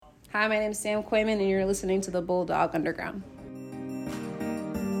Hi, my name is Sam Quayman, and you're listening to the Bulldog Underground.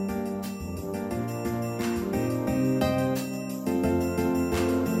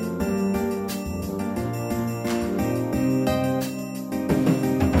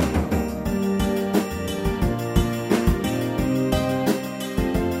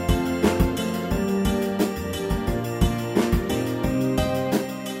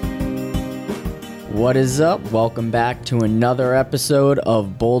 What is up? Welcome back to another episode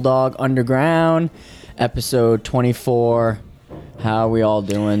of Bulldog Underground, episode 24. How are we all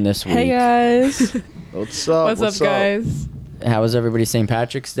doing this week? Hey guys. What's up? What's up, guys? How was everybody's St.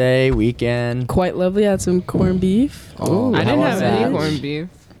 Patrick's Day weekend? Quite lovely. I had some corned beef. Oh, I how didn't was have that? any corned beef.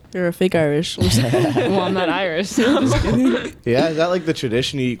 You're a fake Irish. Well, I'm not Irish. So just kidding. Yeah, is that like the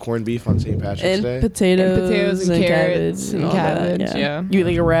tradition? You eat corned beef on St. Patrick's And Day? potatoes and cabbage carrots and all that, cabbage, yeah. You eat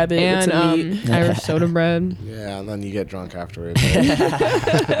like a rabbit with some And meat. Irish soda bread. Yeah, and then you get drunk afterwards. Yeah,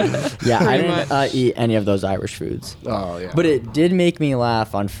 I Pretty didn't eat any of those Irish foods. Oh, yeah. But it did make me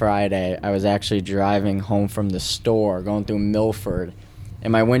laugh on Friday. I was actually driving home from the store, going through Milford,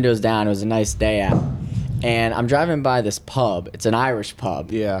 and my window's down. It was a nice day out. And I'm driving by this pub. It's an Irish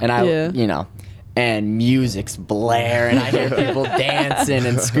pub. Yeah. And and music's blaring. I hear people dancing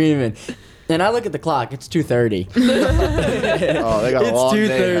and screaming. And I look at the clock. It's 2:30. Oh, they got a long day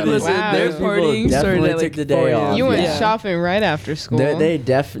ahead of them. Listen, Wow. their Those people partying started definitely at like took the day 4 a.m. off. You went Yeah. shopping right after school.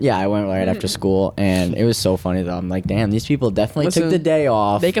 I went right after school, and it was so funny though. I'm like, damn, these people definitely Listen, took the day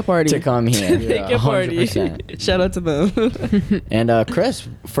off make a party. to come here. Make a party. 100%. Shout out to them. And Chris,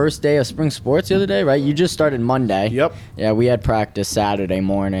 first day of spring sports the other day, right? You just started Monday. Yep. Yeah, we had practice Saturday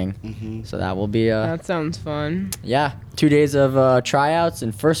morning, so that will be That sounds fun. 2 days of tryouts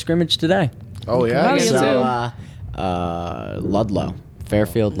and first scrimmage today. Oh, yeah? Oh, yeah. So Ludlow,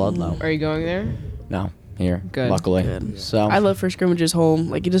 Fairfield Ludlow. Are you going there? No, here. Good. Luckily. Good. So I love first scrimmages home.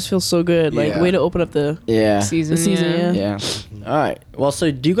 Like, it just feels so good. Like, Yeah. way to open up the Season. season, yeah. Yeah. All right. Well,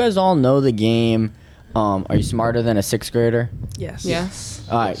 so do you guys all know the game? Are you smarter than a sixth grader? Yes. Yes.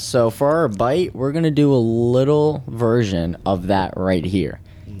 All right. So for our bite, we're gonna do a little version of that right here.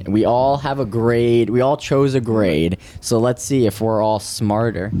 We all have a grade. We all chose a grade. So let's see if we're all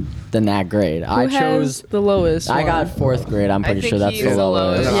smarter than that grade. Who has the lowest I one? got fourth grade. I'm I pretty think sure that's he's the the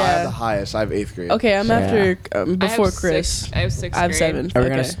lowest. And then I Yeah. have the highest. I have 8th grade. Okay, I'm Yeah. after I before have Chris. I have sixth I have grade. 7. Are we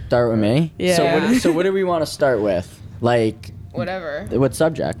gonna start with me? Yeah. So what do we want to start with? Like, Whatever. what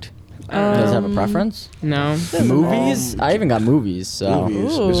subject? You guys have a preference? No. Movies? I even got movies. So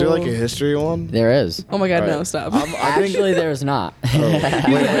Movies. Is there like a Ooh. history one? there is. Oh my god, Alright. no, stop. I think, Actually, there's not. Ask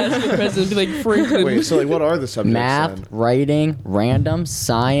the president, be like, Franklin. wait, so like what are the subjects Math, then? writing, random,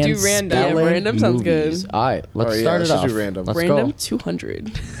 science, Do random. spelling, Yeah, random sounds good. movies. All right, let's Alright, yeah, start let's it just off. do random. Let's Random go.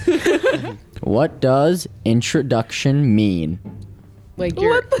 200. What does introduction mean? Like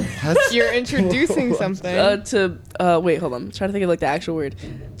you're What? you're introducing something. Wait, hold on. I'm trying to think of like the actual word.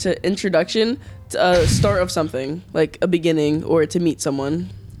 To introduction, to, start of something, like a beginning or to meet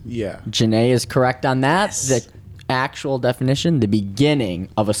someone. Yeah. Janae is correct on that. The actual definition, the beginning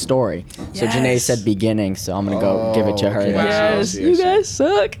of a story. So Janae Yes. said beginning, so I'm gonna go give it to her. okay. then. Yeah. Yes, I you see. guys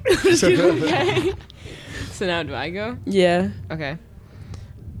suck. I'm just kidding. Okay. So now do I go? Yeah, Okay.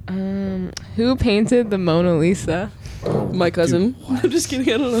 Who painted the Mona Lisa? my cousin. I'm just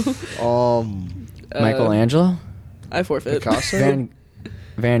kidding. I don't know. Michelangelo, I forfeit. Picasso?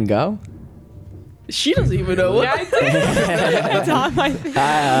 Van Gogh. She doesn't even know what. Yeah, I did. It's on my thing. Is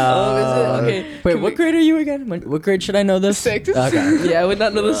it? Okay. Wait, what grade are you again? What grade should I know this? 6. Okay. Yeah, I would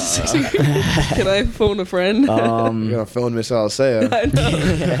not know this. Can I phone a friend? You're gonna phone Miss Alicea. I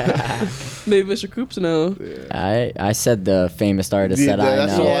know. Maybe Mr. Coops know. I said the famous artist Yeah, that I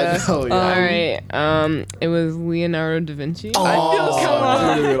that's know. all Yeah. I know. Yeah. All right. It was Leonardo da Vinci. I feel so come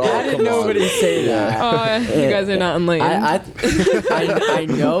on. Dude, oh, How did come nobody on. say that? Oh, you guys are not enlightened. I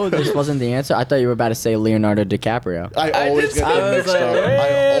know this wasn't the answer. I thought you were about to say Leonardo DiCaprio. I always get I them was mixed like, up. wait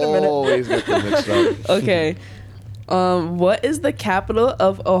I a minute. always get them mixed up. Okay. What is the capital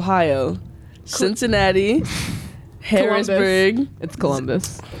of Ohio? Cincinnati, Harrisburg. It's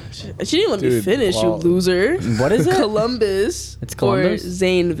Columbus. She didn't let me Dude, finish, wow. you loser. What is it? Columbus. It's Columbus? Or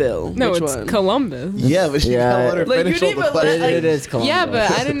Zanesville. No, Which it's one? Columbus. Yeah, but you Yeah. gotta let her Like, you finish all didn't the even let- questions. It is Columbus. Yeah,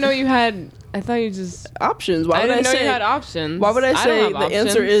 but I didn't know you had. I thought you just. Options. Why I would didn't I know say? you had options. Why would I don't say have the options.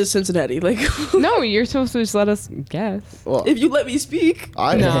 answer is Cincinnati? Like, No, you're supposed to just let us guess. Well, if you let me speak.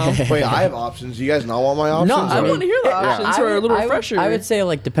 I No. Wait, I have options. You guys not want my options? No, I or- want to hear the options for a little refresher. I would say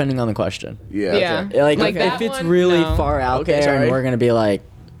like depending on the question. Yeah. Yeah. okay. Like, Like if that it's one? really No. far out Okay, there sorry. and we're gonna be like,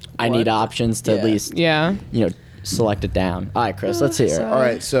 I need What? options to at Yeah. least Yeah. select it down. All right, Chris, let's hear it. All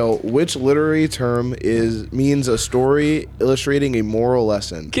right. So, which literary term means a story illustrating a moral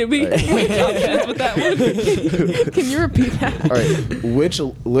lesson? Can we wait options with that one? Can you repeat that? All right. Which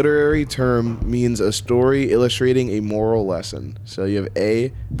literary term means a story illustrating a moral lesson? So you have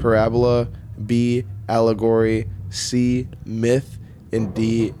A, parabola, B, allegory, C, myth, and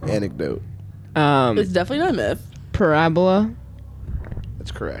D, anecdote. It's definitely not myth. Parabola.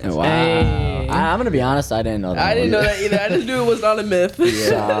 That's correct. Wow. Hey. I'm gonna be honest. I didn't know that. I didn't know that either. I just knew it was not a myth. So,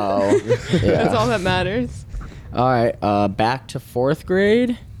 yeah. That's all that matters. All right. Back to 4th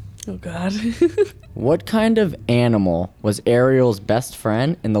grade. Oh God. What kind of animal was Ariel's best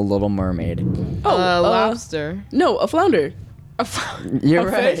friend in The Little Mermaid? Lobster. No, a flounder. You're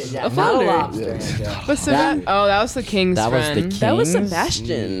A right. fish? Yeah, A not a flounder. lobster. But that was the king's That was the friend. king. That was Kings?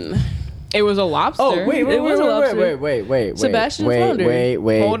 Sebastian. It was a lobster. Oh wait, It was a lobster. wait. Sebastian wait, Flounder.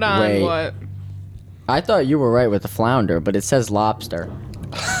 Wait. Hold on. What? I thought you were right with the flounder, but it says lobster.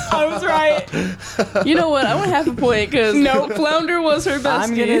 I was right. You know what? I want half a point because No. flounder was her bestie.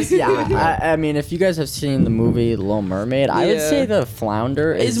 I'm gonna. Yeah. I mean, if you guys have seen the movie The Little Mermaid, I would Yeah. say the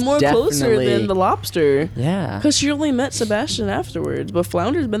flounder It's is more closer definitely- than the lobster. Yeah. Because she only met Sebastian afterwards, but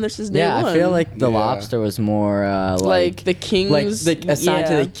Flounder's been there since day Yeah, one. I feel like the Yeah. lobster was more like the king's, like assigned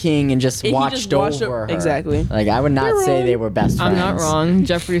to the king and just He watched just watched over her- her. exactly. Like I would not You're say wrong. they were best friends. I'm not wrong.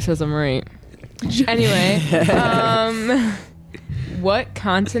 Jeffrey says I'm right. Anyway, what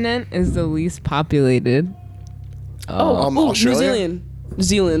continent is the least populated? Oh, Um, New Australia? Zealand. New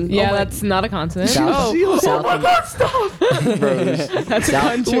Zealand. Yeah, Oh my- that's not a continent. South, South, That's a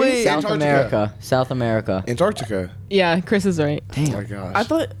country. Wait. South Antarctica. America. South America. Antarctica. Yeah, Chris is right. Oh my gosh. I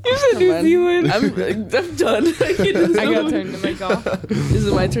thought You said New Never mind. Zealand. I'm done. I can't do this I no got more. turned the mic off. Is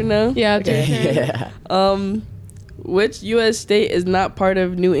it my turn now? Yeah, it's your turn. Yeah. Which U.S. state is not part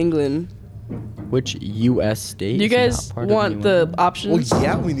of New England? Which U.S. state? Do you is guys not part of want New the England? well, options?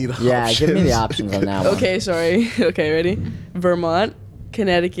 yeah, we need options. Yeah, give me the options on that one. Okay, sorry. Okay, ready? Vermont,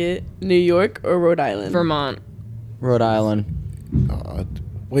 Connecticut, New York, or Rhode Island? Vermont. Rhode Island.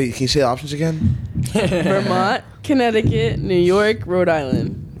 Wait, can you say the options again? Vermont, Connecticut, New York, Rhode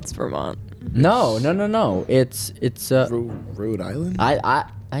Island. It's Vermont. No. It's Rhode Island?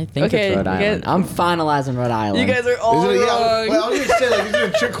 I think Okay, it's Rhode you Island. guys- I'm finalizing Rhode Island. You guys are all Is it, wrong. Wait, I was gonna say, like, is it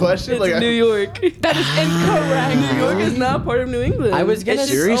a trick question? It's Like, New York. That is incorrect. New York is not part of New England. I was gonna It's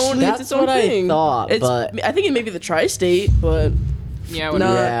say- its own, That's it's its own what I thing. thought, It's, but- I think it may be the tri-state, but Yeah, No.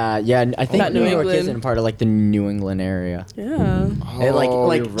 whatever. Yeah. I think Not New New York England. isn't part of like the New England area. yeah. It, like- oh,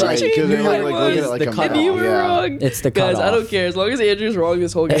 like- you're right. like- Because they You like, were look at it right. like The a cutoff. If you were yeah. wrong, It's the guys, I cutoff. don't care. As long as Andrew's wrong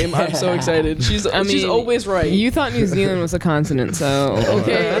this whole game, I'm so excited. She's always right. You thought New Zealand was a continent, so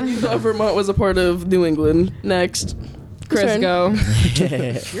Okay, and you thought Vermont was a part of New England. Next. Chris, Turn. go. You're gonna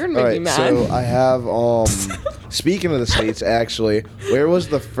All make me right, mad. so I have speaking of the states, actually, where was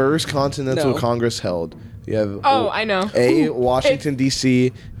the first Continental No. Congress held? You have Oh, I know. A, Washington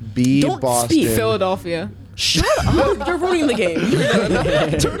D.C., B, Don't Boston. speak, Philadelphia. Shut up! You're ruining the game.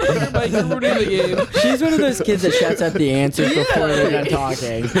 Turn off your mic. You're ruining the game. She's one of those kids that shouts out the answers before they're done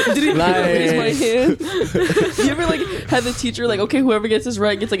talking. Did he raise my hand? You ever like had the teacher like, okay, whoever gets this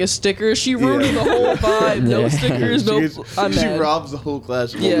right gets like a sticker? She ruined Yeah. the whole vibe. No Yeah. stickers. No. I'm she mad. robs the whole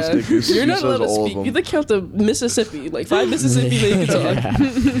class of all the Yeah, stickers. you're She not says allowed to all of speak. them. You have to count the Mississippi, like 5 Mississippi that you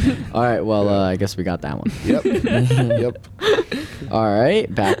can talk. All right, well, I guess we got that one. Yep. Yep. All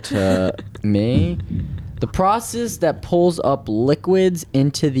right, back to me. The process that pulls up liquids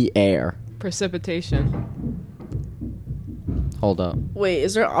into the air. Precipitation. Hold up. Wait,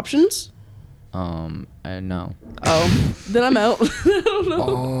 is there options? I know. Oh, then I'm out. I don't know.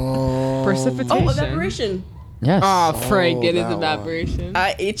 Oh. Precipitation. Oh, evaporation. Yes. Oh, Frank, Oh, it is that one. evaporation.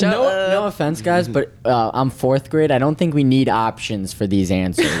 I ate no offense, guys, but I'm 4th grade. I don't think we need options for these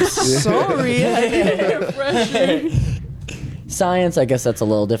answers. Sorry, I didn't refresh me. Science, I guess that's a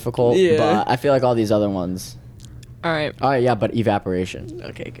little difficult, Yeah. but I feel like all these other ones. All right. All right, yeah, but evaporation.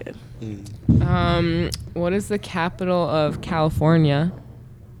 Okay, good. What is the capital of California?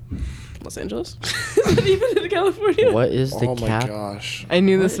 Los Angeles? Is that even in California? What is the Oh my cap? gosh. I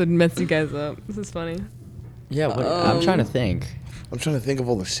knew this would mess you guys up. This is funny. Yeah, I'm trying to think. I'm trying to think of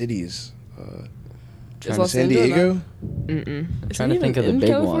all the cities. Is Los San Angeles Diego? Mm-mm. I'm trying to it think of the even in big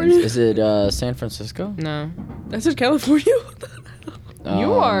California? ones. Is it San Francisco? No. I said California.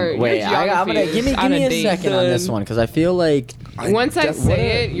 You are- Wait, your I'm gonna geography give me is out of a date. second on this Done. one because I feel like Once I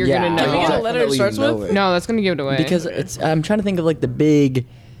say it, you're Yeah. gonna know. Can we get a letter it starts Definitely with? know it. No, that's gonna give it away. because I'm trying to think of like the big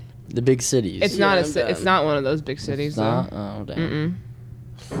cities. it's Yeah, not I'm it's done. not one of those big cities though. Oh damn.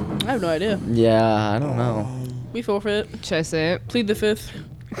 Mm-mm. I have no idea. Yeah, I don't know. We forfeit. Should I say it? Plead the fifth.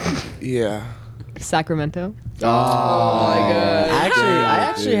 Yeah. Sacramento. Oh my god. I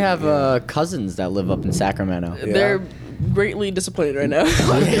actually have cousins that live up in Sacramento. They're greatly disappointed right now.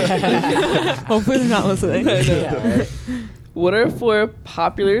 Hopefully they're not listening. What are 4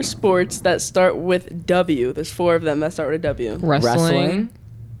 popular sports that start with W? There's 4 of them that start with a W. Wrestling.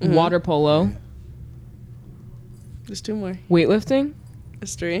 Water polo. There's 2 more. Weightlifting.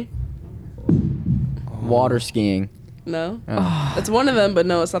 There's 3. Water skiing. No. Oh. It's one of them, but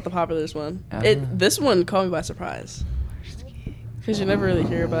no, it's not the popularest one. This one caught me by surprise. Because you never really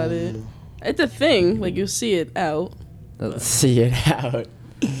hear about it. It's a thing. Like, you see it out. Let's see it out.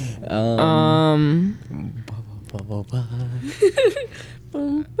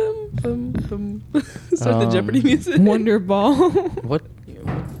 Boom, boom, boom, boom. It's like the Jeopardy music. Wonder ball. What?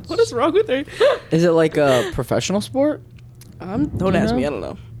 What is wrong with her? Is it like a professional sport? Don't ask me. I don't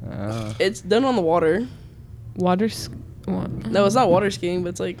know. It's done on the water. No, it's not water skiing, but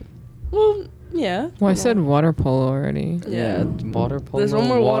it's like, well, yeah. Well, I said water polo already. Yeah. Water polo. There's one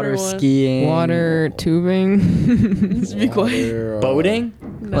more water one. skiing. Water tubing. Just be quiet. Boating?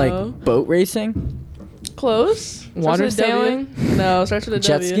 No. Like boat racing? Close. Water Starts with a W. sailing? No, starts with a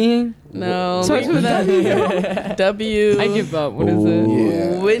Jet W. skiing? No. Starts with that. W. I give up. What is it?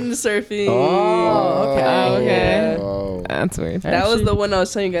 Yeah. Windsurfing. Oh, okay. Oh, okay. Oh. That's weird. That was the one I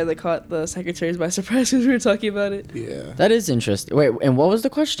was telling you guys I caught the secretaries by surprise because we were talking about it. Yeah. That is interesting. Wait, and what was the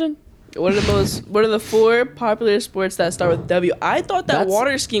question? What are the 4 popular sports that start with W? I thought that That's-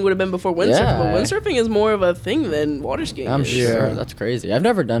 water skiing would have been before windsurfing, Yeah. but windsurfing is more of a thing than water skiing. I'm is. sure. Yeah. That's crazy. I've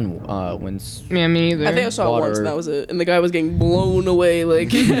never done winds. Yeah, me either. I think I saw it once Water. and that was it. And the guy was getting blown away.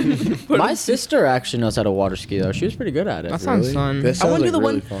 Like, My sister actually knows how to water ski though. She was pretty good at it. That sounds fun. That I sounds want to like do the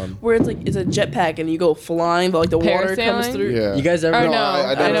really one fun. where it's like it's a jetpack and you go flying, but like the water comes Parasailing? through. Yeah. You guys ever? Oh, No, no.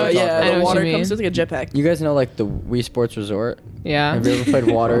 I know I know what you're I Yeah, know the what water you comes mean. through like a jetpack. You guys know like the Wii Sports Resort? Yeah. Have you ever played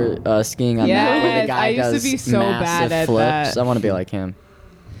water skiing on that? Where the Yes, guy I used to does be so massive bad at flips. that. I want to be like him.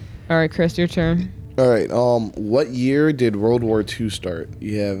 All right, Chris, your turn. All right. What year did World War II start?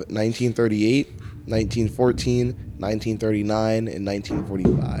 You have 1938, 1914, 1939, and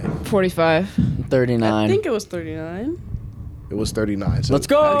 1945. 45. 39. I think it was 39. It was 39. So Let's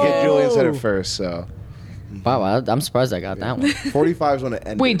go! Okay, Julian said it first, so Wow, I'm surprised I got that one. 45 is when it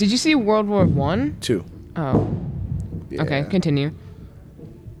ended. Wait, did you see World War One? 2. Oh. Yeah. Okay, continue.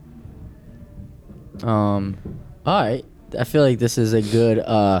 All right. I feel like this is a good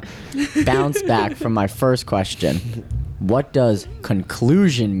bounce back from my first question. What does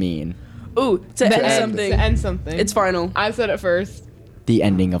conclusion mean? Ooh, to end end. something. To end something. It's final. I said it first. The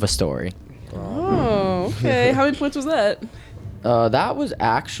ending of a story. Oh, okay. How many points was that? That was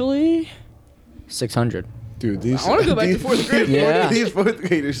actually 600. Dude, these I wanna go back to fourth grade. Yeah. These fourth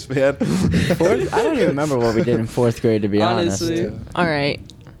graders, man. I don't even remember what we did in 4th grade, to be Honestly. honest. All right.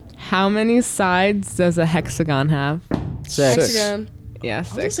 How many sides does a hexagon have? 6. Hexagon. Yeah, I was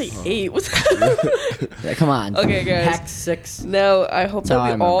gonna 6. say 8. What's that? Yeah, come on. Okay, guys. Hex 6. Now, I hope That's how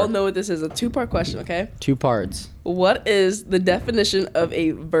that I we all remember. know what this is. A 2-part question, okay? 2 parts. What is the definition of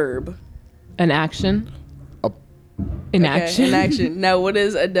a verb? An action. A- Inaction. Okay, an action. Now, what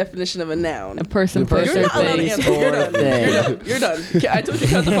is a definition of a noun? A person, The place, person, or You're not allowed to thing. place, answer. You're or done. thing. You're done. You're done. Okay, I told you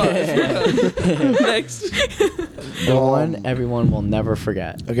to count the 5. You're done. Next. The one everyone will never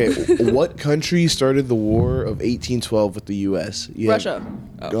forget. Okay, what country started the War of 1812 with the U.S.? You have, Russia.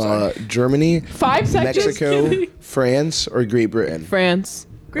 Oh, sorry. Germany, 5 seconds. Mexico, France, or Great Britain? France.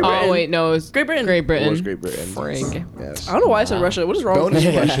 Great Britain. Oh wait, no, it was Great Britain. Great It Britain. was Great Britain. Frig. Yes. I don't know why I said Russia. What is wrong with Bonus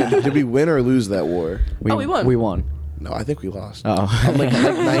me? question: did we win or lose that war? Oh, we won. We won. No, I think we lost. Oh. I'm like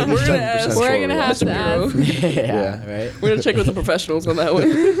 97% ask- sure. We're gonna have to Bureau. ask. Yeah, right? We're gonna check with the professionals on that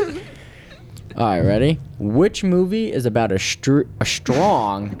one. All right, ready? Which movie is about a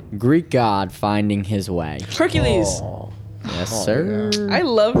strong Greek god finding his way? Hercules. Yes, Oh, sir. I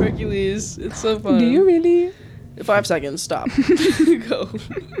love Hercules. It's so fun. Do you really? 5 seconds. Stop. Go.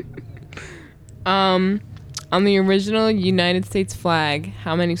 On the original United States flag,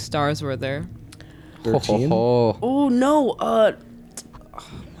 how many stars were there? 13? Oh no. Oh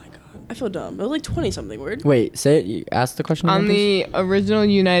my god. I feel dumb. It was like 20 something. Weird. Wait, say it. You asked the question On again, please? the original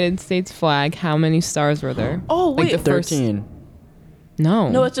United States flag, how many stars were there? Oh Like wait. the first- 13. No.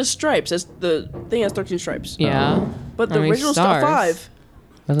 No, it's just stripes. It's the thing has 13 stripes. Yeah. But How the many original stuff stars? 5.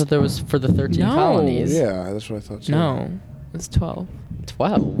 I thought there was for the 13 No. colonies. Yeah, that's what I thought. Too. No. It's 12.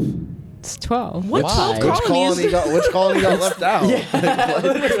 12. It's 12. What Why? 12 Which colonies? colony got left out?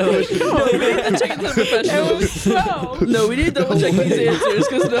 No, we need to check into the professionals. No, we need to double check these answers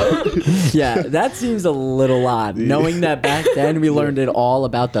because no. Yeah, that seems a little odd. Knowing that back then we learned it all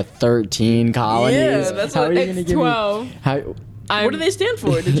about the 13 colonies. Yeah, that's How what- are you It's gonna give 12. me? How? What do they stand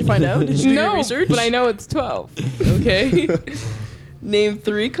for? Did you find out? Did you do your No, research? but I know it's 12. Okay. Name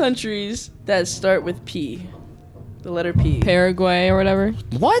 3 countries that start with P. The letter P. Paraguay or whatever.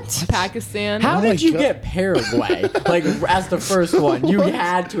 What? Pakistan. How Oh my did you God. get Paraguay? Like as the first one, you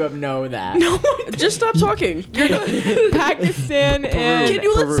had to have known that. No. Just stop talking. Pakistan and Can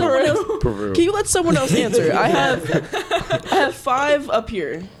you let Peru. someone else? Peru. Can you let someone else answer? I have 5 up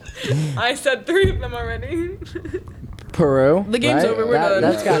here. I said 3 of them already. Peru. The game's right? over, we're done.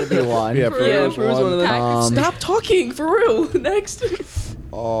 That's got to be one. Yeah, Yeah, Peru's Peru's one of them. Stop talking, for real. Next.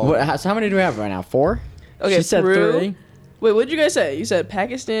 So how many do we have right now? 4. Okay, She said Peru. 3. Wait, what did you guys say? You said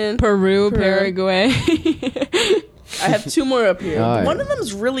Pakistan. Peru, Paraguay. I have 2 more up here. All right. One of them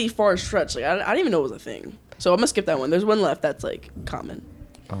is really far stretched. Like I didn't even know it was a thing. So I'm gonna skip that one. There's one left that's like common.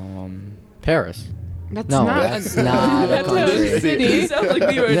 Paris. That's No, not that's not a that's country. You city. sound like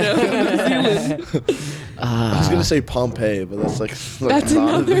me right now. New Zealand. I was gonna say Pompeii, but that's like That's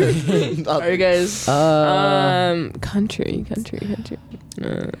not another. All right, guys. Country.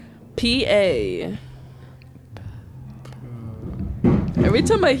 PA. Every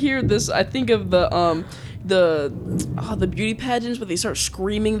time I hear this, I think of the beauty pageants where they start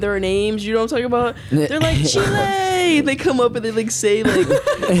screaming their names. You know what I'm talking about? They're like Chile. They come up and they like say like,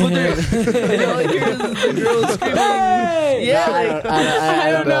 what they're, and all I hear is the girls screaming. Hey! Yeah, I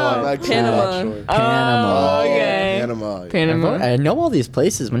like don't know. I'm actually Panama. not sure. Panama. okay. Panama. Panama. I know all these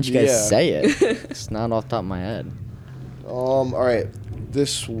places once you guys Yeah. say it. It's not off the top of my head. All right.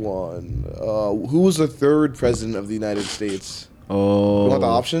 This one. Who was the 3rd president of the United States? Oh. You want the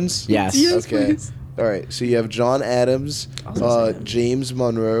options? Yes. Yes, Okay. please. All right. So you have John Adams, James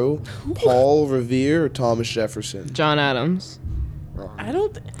Monroe, Paul Revere, or Thomas Jefferson. John Adams. I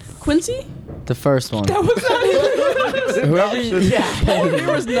don't. Quincy? The first one. That was not Whoever. Yeah. Paul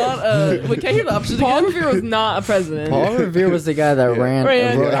Revere was not a. Wait, can I hear the options Paul again? Revere was not a president. Paul Revere was the guy that rode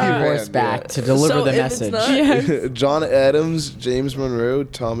Yeah. on horseback to deliver So the if it's message. not- Yes. John Adams, James Monroe,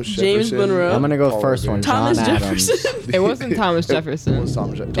 Thomas James Jefferson. Monroe. I'm gonna go Paul first Revere. one. Thomas John Jefferson. Adams. It wasn't Thomas It Jefferson. was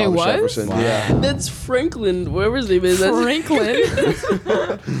Thomas, Thomas was? Jefferson. Wow. Yeah. That's Franklin. Whatever his name is. That's Franklin.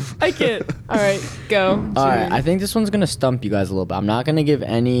 I can't. All right, go. All right, I think this one's gonna stump you guys a little bit. I'm not gonna give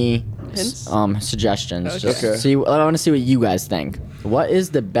any Hints? suggestions. Okay. Just Okay. see. I want to see what you guys think. What is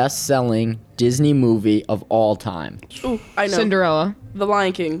the best-selling Disney movie of all time? Ooh, I know. Cinderella. The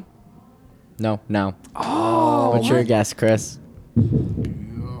Lion King. No. Oh. What's your guess, Chris?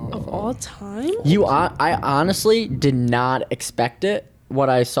 Of all time? I honestly did not expect it. What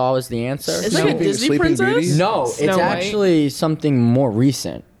I saw was the answer. It's like a Disney Sleeping princess? Beauty? No, Snow it's White? actually something more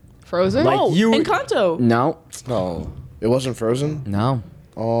recent. Frozen. Like Oh, you- Encanto. No, Oh, it wasn't Frozen. no,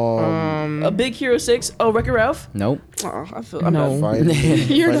 A Big Hero 6. Oh, Wreck-It Ralph. nope, Oh, I feel. I'm No. done.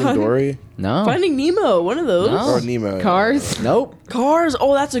 You're Finding not. Dory no, Finding Nemo. One of those. No. or Nemo. Cars. nope. Cars.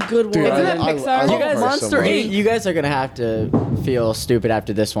 Oh, that's a good one. Dude, Isn't that Pixar? You You guys, Cars Monster so much. Inc. You guys are gonna have to feel stupid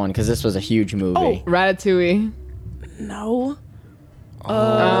after this one because this was a huge movie. Oh. Ratatouille. No. You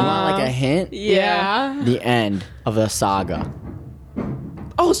want like a hint? Yeah. The end of the saga.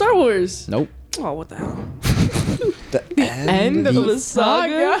 Oh, Star Wars. Nope. Oh, what the hell? The End of the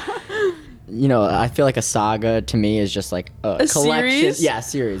saga. You know, I feel like a saga to me is just like a collection. series? Yeah,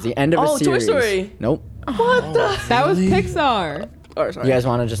 series. The end of Oh, a Toy series. Story. Nope. What the? That was Pixar. Oh, sorry. You guys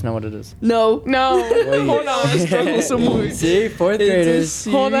want to just know what it is? No. No. Hold I on. struggle so much. See, fourth graders,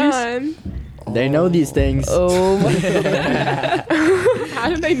 Hold on. they know these things. Oh my god. How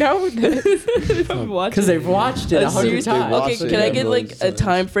did they know this? Because they've watched it A 100 series? times. Okay, watched it can I a get million like a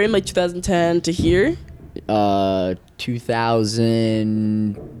time frame, like 2010 to here?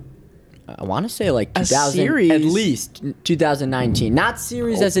 2000. I want to say like A 2000. series? At least 2019. Not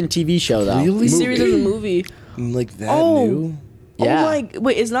series as in TV show though. Really? Series of the movie. Like that Oh. new? Yeah. Oh my!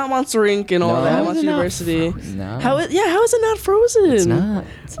 Wait, it's not Monster Inc. and all No. that. How is Monster it not University. No. How is it not Frozen? It's not.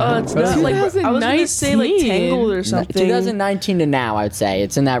 It's not. It's not like I was gonna say like 2019. Tangled or something. 2019 to now, I'd say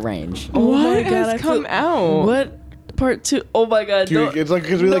it's in that range. Oh What my god! has I come feel- out? What part 2? Oh my god! Dude, No. it's like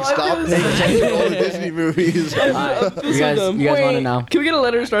because we No, like I stopped feel- paying attention to all the Disney movies. I feel You so guys, dumb. you guys want to Wait, know? Can we get a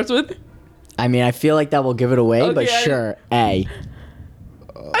letter it starts with? I mean, I feel like that will give it away, but Okay, sure. A.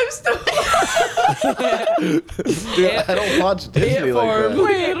 I'm still. Dude, I don't watch Disney like Farm. that.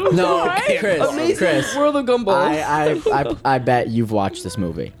 Wait. No, what? Chris. Amazing Chris. World of Gumball. I bet you've watched this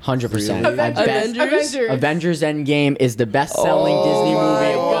movie. 100%. Really? I bet Avengers? Avengers Endgame is the best selling Disney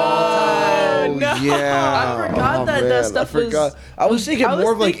movie of all time. Oh, yeah. I forgot that that stuff was. I was thinking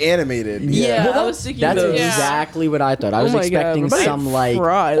more of like animated. Yeah, Well, I was thinking that's those. exactly what I thought. I was Oh my God, expecting everybody some like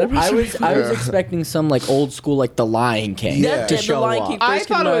fried. I was expecting some like old school like The Lion King Yeah. to The show Lion up. King I first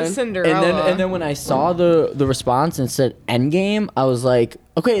thought came it to was mind. Cinderella. And then when I saw the response and said Endgame, I was like,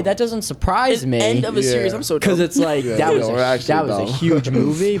 okay, that doesn't surprise me. End of a series. Yeah. I'm so Because dumb. it's like Yeah, that no, was we're a, actually that was a dumb. huge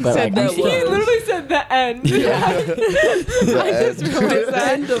movie, but like that I'm was- He still, literally said the end. I just realized that.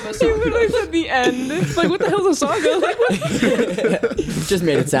 End of a He saga. literally said the end. It's like, what the hell's a saga? Like, what? just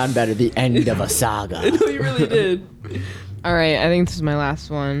made it sound better. The end of a saga. No, you really did. All right, I think this is my last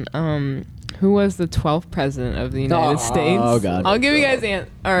one. Who was the 12th president of the United States? Oh God. I'll give you guys The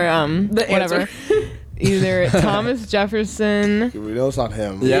whatever. answer. Either Thomas Jefferson, We know it's not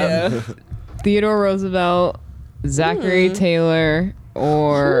him. Yeah. Theodore Roosevelt, Zachary Taylor,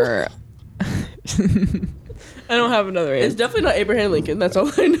 or I don't have another It's answer. definitely not Abraham Lincoln. That's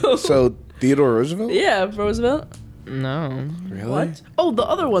all I know. So Theodore Roosevelt? yeah, Roosevelt. No, Really? What? Oh, the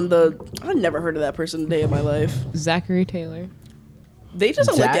other one. I never heard of that person a day in my life. Zachary Taylor. They just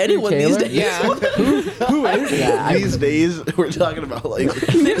elect Zachary anyone these Taylor? days. Yeah. Who is that? These days, we're talking about like.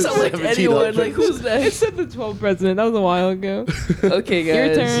 They just elect anyone. Like, who's I next? said the 12th president. That was a while ago. Okay, guys.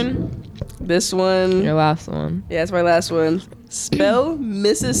 Your turn. This one. Your last one. Yeah, it's my last one. Spell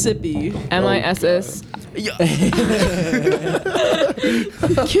Mississippi. MISS. Yeah.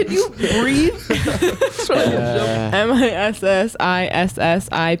 Can you breathe?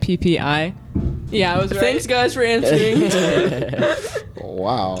 MISSISSIPPI. Yeah, I was right. Thanks, guys, for answering.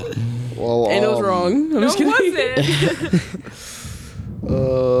 Wow. Well, And it was wrong. I'm No, just kidding. it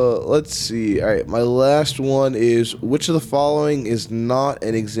wasn't. Let's see. All right, my last one is: which of the following is not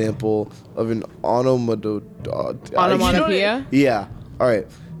an example of an Onomatopoeia. Yeah. All right.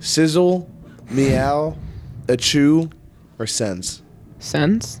 Sizzle, meow, achoo, or sense.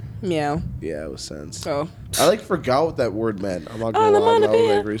 Sense. Meow. Yeah, it was sense. Oh. I like forgot what that word meant. I'm not gonna lie. I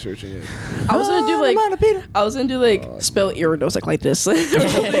was like researching it. I was gonna do like spell Iridos like this. Or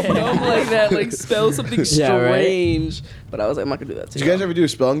something dumb like that. Like spell something Yeah, right. strange. But I was like, I'm not gonna do that. Did you guys ever do a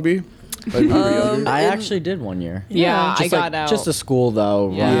spelling bee? Like when you were younger? I actually did one year. Yeah, I Just got like, out. just a school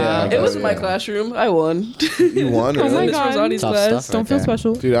though. Yeah. like, It was in my yeah. classroom. I won. You won, Oh my really? Miss God. Rosati's Tough class. stuff. Don't feel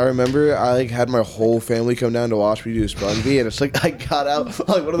special. Dude, I remember I like had my whole family come down to watch me do a spelling bee, and it's like I got out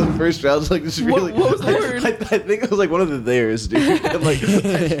like one of the first rounds. Like this is really. What was the word? I think it was like one of the theirs, dude. And, like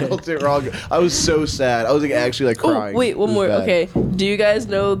I spelled it wrong. I was so sad. I was like actually like crying. Oh, wait, one It was more. bad. Okay. Do you guys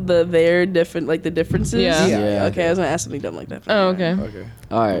know the differences? Yeah. Yeah. Okay, I was gonna ask something dumb like that. Oh, okay. Okay.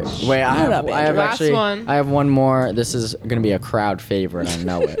 All right. Wait, I Hold have, up, I have Andrew. Last actually, one. I have one more. This is gonna be a crowd favorite. I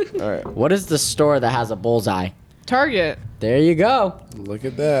know it. All right. What is the store that has a bullseye? Target. There you go. Look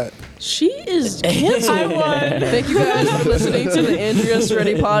at that. She is canceled. Thank you guys for listening to the Andrea's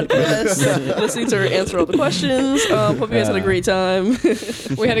Ready podcast. Listening to her answer all the questions. Hope you guys had a great time.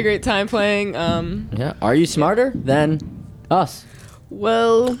 We had a great time playing. Yeah. Are you smarter than us?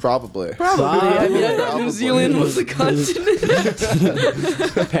 Well, Probably. probably. I mean, I thought Probably. New Zealand was a continent.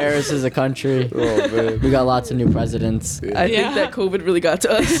 Paris is a country. Oh man. We got lots of new presidents. I Yeah. think that COVID really got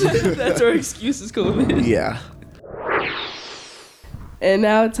to us. That's our excuse is COVID. Yeah. And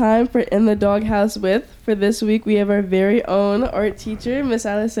now time for In the Doghouse with. For this week, we have our very own art teacher, Miss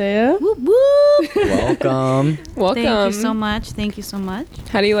Alicea. Whoop, whoop. Welcome. Welcome. Thank you so much. Thank you so much.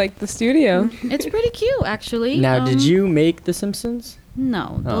 How do you like the studio? It's pretty cute, actually. Now, did you make The Simpsons?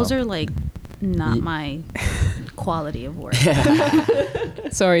 No, those Oh. are like not my quality of work.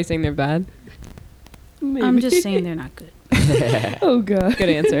 Sorry, saying they're bad. I'm just saying they're not good. Oh, God. Good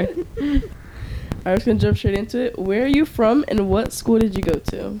answer. I'm just going to jump straight into it. Where are you from and what school did you go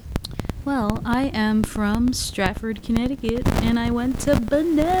to? Well, I am from Stratford, Connecticut, and I went to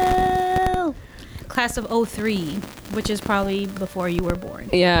Bunnell. Class of 03, which is probably before you were born.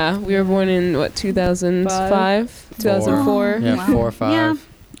 Yeah, we were born in what 2005, 2004. Yeah, Wow. 4 or 5.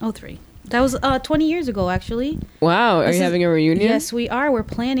 Yeah, 03. That was 20 years ago, actually. Wow, are This you is- having a reunion? Yes, we are. We're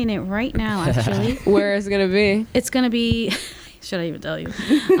planning it right now, actually. Where is it gonna be? It's going to be... Should I even tell you?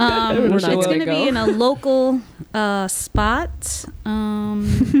 We're not It's gonna going to go. be in a local spot.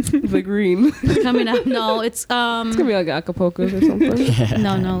 The Green. Coming up. No, it's... It's gonna be like Acapulco's or something.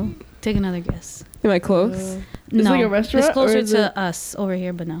 No. Take another guess. Am I close? Is No, it like a restaurant? it's closer or is to it us over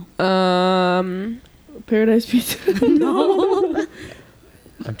here, but no. Paradise Pizza? No.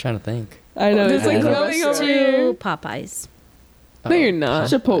 I'm trying to think. I know. There's It's like like a nothing restaurant. over here. To Popeyes. No, you're not.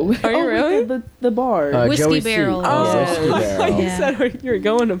 Chipotle. Are you really? The bar. Whiskey Joey C. Barrel. Oh, Yeah. Whiskey Barrel. You Yeah. said you were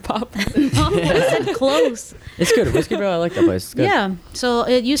going to pop. Oh, I said close. It's good. Whiskey Barrel, I like that place. It's good. Yeah. So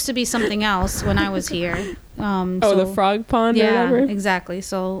it used to be something else when I was here. Oh, So- the frog pond or Yeah, whatever? exactly.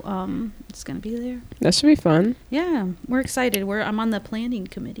 So it's gonna be there. That should be fun. Yeah, we're excited. I'm on the planning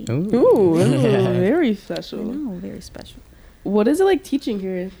committee. Ooh, Yeah. very I special. know, very special. What is it like teaching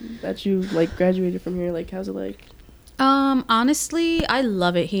here that you like graduated from here? Like, how's it like? Honestly, I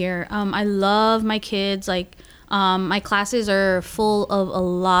love it here. I love my kids. Like, my classes are full of a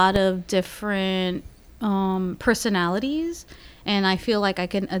lot of different personalities, and I feel like I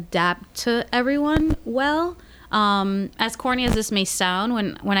can adapt to everyone well. As corny as this may sound,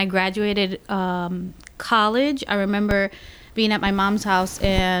 when I graduated college, I remember being at my mom's house,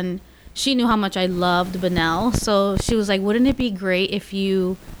 and she knew how much I loved Bunnell. So she was like, "Wouldn't it be great if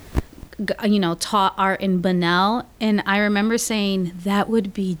you taught art in Bunnell?" And I remember saying, "That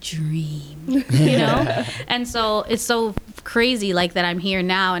would be dream," And so it's so crazy like that I'm here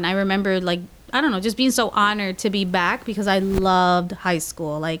now. And I remember, like, I don't know, just being so honored to be back because I loved high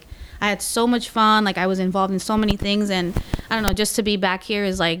school. Like, I had so much fun. Like, I was involved in so many things. And I don't know, just to be back here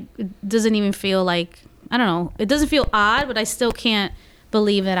is like, it doesn't even feel like, I don't know, it doesn't feel odd, but I still can't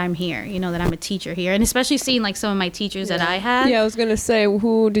believe that I'm here, that I'm a teacher here. And especially seeing like some of my teachers that I had. Yeah, I was gonna say,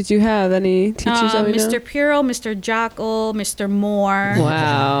 who did you have? Any teachers that we know? Mr. Puro, Mr. Jockel, Mr. Moore.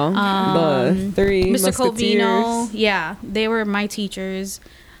 Wow. The three Mr. musketeers. Covino. Yeah, they were my teachers.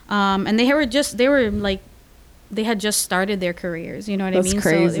 And they had just started their careers, you know what That's I mean?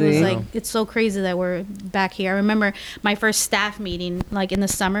 crazy. So it was Wow. like, it's so crazy that we're back here. I remember my first staff meeting, like in the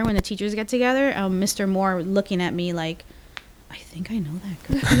summer when the teachers get together, Mr. Moore looking at me like, "I think I know that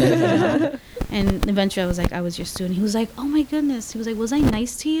girl." And eventually I was like, "I was your student." He was like, "Oh my goodness." He was like, "Was I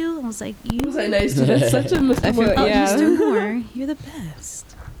nice to you?" I was like, Was I nice to you? That's such a Mr. Moore. Oh, Yeah. Mr. Moore, you're the best.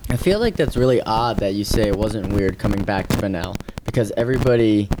 I feel like that's really odd that you say it wasn't weird coming back to Bunnell, because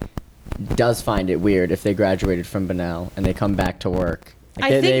everybody does find it weird if they graduated from Bunnell and they come back to work.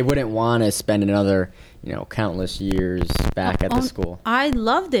 Like I they think- wouldn't want to spend another, countless years back at the school. I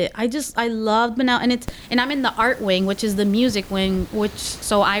loved it. I loved Bunnell, and I'm in the art wing, which is the music wing,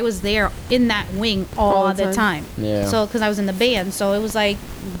 so I was there in that wing all the time. Yeah. So because I was in the band, so it was like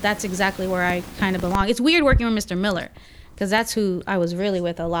that's exactly where I kind of belong. It's weird working with Mr. Miller, because that's who I was really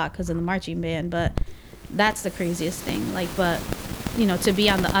with a lot because of the marching band. But that's the craziest thing. Like, but to be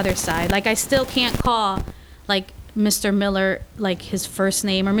on the other side, like I still can't call like Mr. Miller like his first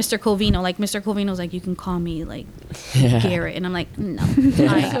name, or Mr. Covino. Like Mr. Covino's like, "You can call me like Garrett," and I'm like, "No,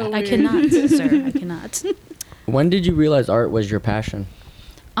 I cannot, sir. I cannot." When did you realize art was your passion?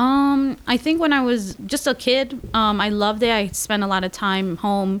 I think when I was just a kid, I loved it. I spent a lot of time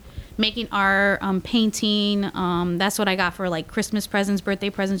home making art, painting. That's what I got for like Christmas presents, birthday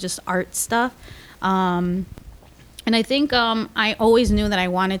presents, just art stuff. And I think I always knew that I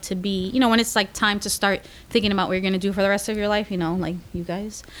wanted to be, when it's like time to start thinking about what you're going to do for the rest of your life, like you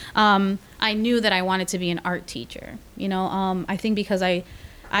guys, I knew that I wanted to be an art teacher. I think because I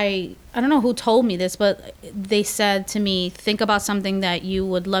don't know who told me this, but they said to me, think about something that you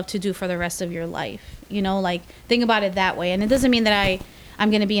would love to do for the rest of your life. Like think about it that way. And it doesn't mean that I'm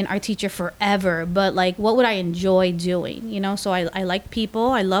going to be an art teacher forever, but like what would I enjoy doing? So I like people,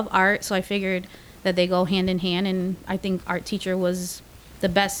 I love art, so I figured that they go hand in hand, and I think art teacher was the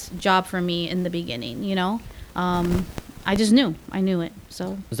best job for me in the beginning. I just knew it.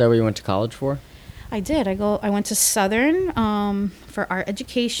 So Is that what you went to college for? I did. I went to Southern for art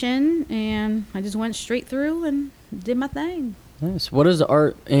education, and I just went straight through and did my thing. Nice. What does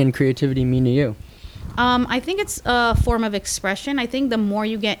art and creativity mean to you? I think it's a form of expression. I think the more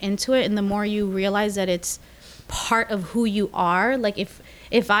you get into it and the more you realize that it's part of who you are, like if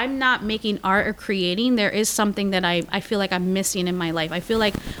I'm not making art or creating, there is something that I feel like I'm missing in my life. I feel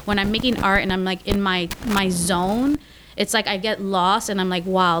like when I'm making art and I'm like in my zone, it's like I get lost and I'm like,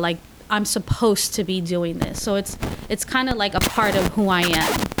 wow, like I'm supposed to be doing this. So it's kind of like a part of who I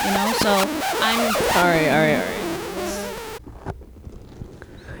am, So I'm... All right.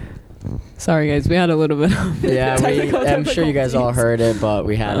 Sorry, guys. We had a little bit of I'm sure you guys all heard it, but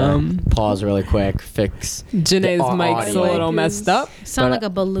we had to pause really quick, fix Janae's the mic's a audio. little messed up. Sound like a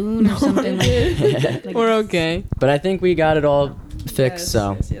balloon or something like We're okay. But I think we got it all fixed,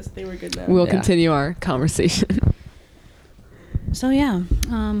 so. Yes, they were good now. We'll Yeah. continue our conversation. So yeah,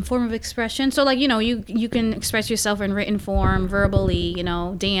 form of expression. So like, you can express yourself in written form, verbally,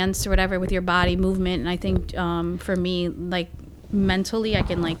 dance or whatever with your body movement. And I think for me, like mentally, I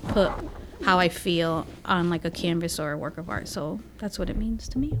can like put how I feel on like a canvas or a work of art. So that's what it means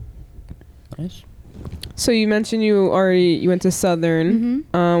to me. Nice. So you mentioned you went to Southern.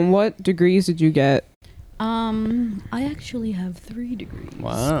 What degrees did you get? I actually have 3 degrees.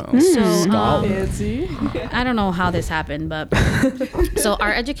 Wow. So, Fancy. I don't know how this happened, but so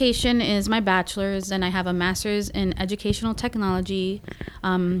art education is my bachelor's, and I have a master's in educational technology.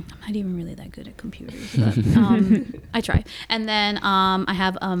 I'm not even really that good at computers, but I try. And then I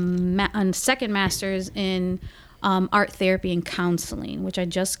have a second master's in art therapy and counseling, which I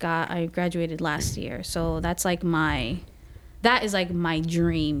just got. I graduated last year, so that's like that is like my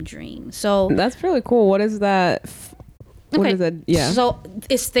dream. So That's really cool. What is that? What is that? Yeah. So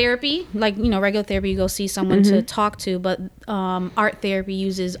it's therapy, like, regular therapy, you go see someone to talk to, but art therapy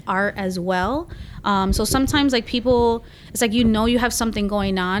uses art as well. So sometimes like people, it's like, you have something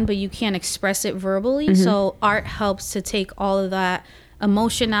going on, but you can't express it verbally. So art helps to take all of that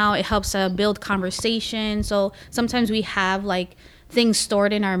emotion out. It helps to build conversation. So sometimes we have like things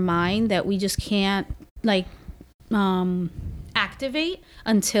stored in our mind that we just can't like activate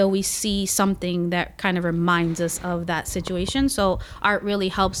until we see something that kind of reminds us of that situation. So art really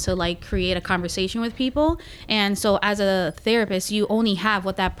helps to like create a conversation with people. And so as a therapist, you only have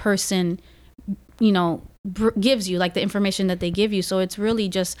what that person gives you, like the information that they give you. So it's really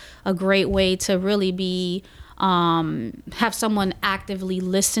just a great way to really be have someone actively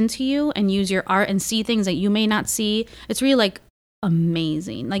listen to you and use your art and see things that you may not see. It's really like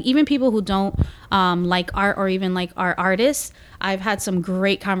amazing. Like even people who don't like art or even like art artists, I've had some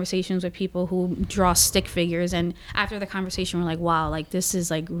great conversations with people who draw stick figures, and after the conversation we're like, wow, like this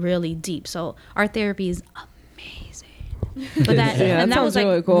is like really deep. So art therapy is amazing. But that and that was like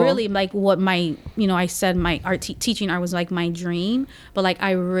really, cool. Really like what my I said my art teaching art was like my dream, but like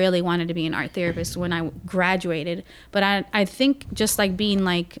I really wanted to be an art therapist when I graduated. But I think just like being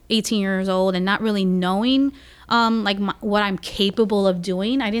like 18 years old and not really knowing what I'm capable of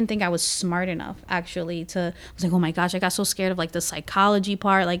doing, I didn't think I was smart enough actually I was like, oh my gosh, I got so scared of like the psychology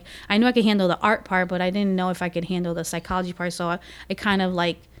part. Like I knew I could handle the art part, but I didn't know if I could handle the psychology part. So it kind of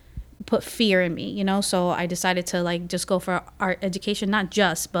like put fear in me, so I decided to like just go for art education,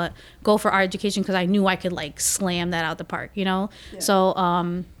 but go for art education because I knew I could like slam that out the park, So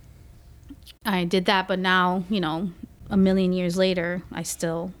I did that, but now a million years later I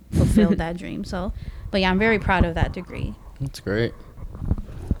still fulfilled that dream. So but yeah, I'm very proud of that degree. That's great.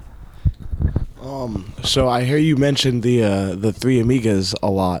 So I hear you mentioned the 3 amigas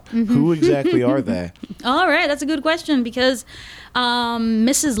a lot. Who exactly are they? All right, that's a good question because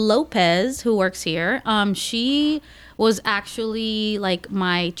Mrs. Lopez, who works here, she was actually like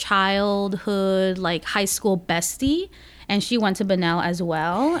my childhood, like high school bestie. And she went to Bunnell as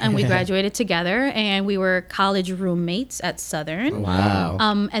well, and we graduated together, and we were college roommates at Southern. Wow.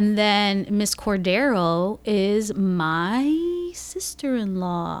 And then Miss Cordero is my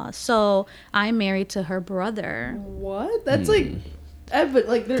sister-in-law, so I'm married to her brother. What? That's like. But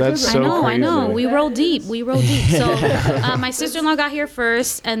like that's so I know. We roll deep. So my sister-in-law got here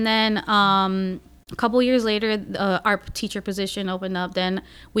first, and then a couple years later, our teacher position opened up. Then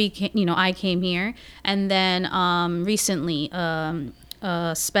I came here, and then recently,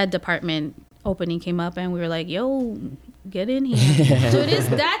 SPED department opening came up, and we were like, "Yo, get in here." So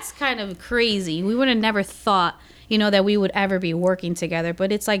that's kind of crazy. We would have never thought, that we would ever be working together,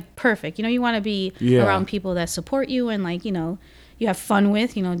 but it's like perfect. You want to be around people that support you and like, you have fun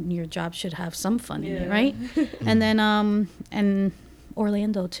with. Your job should have some fun in it, right? And then and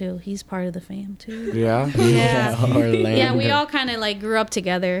Orlando too. He's part of the fam too. Yeah. Orlando. Yeah, we all kind of like grew up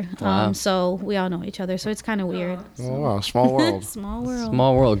together. Wow. So we all know each other. So it's kind of weird. Oh, wow, small world. Small world.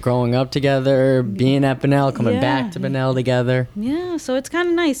 Small world. Growing up together, being at Bunnell, coming back to Bunnell together. Yeah. So it's kind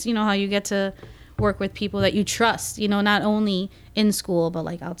of nice, how you get to work with people that you trust. Not only in school but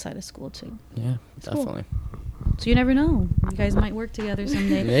like outside of school too. Yeah, definitely. Cool. So you never know. You guys might work together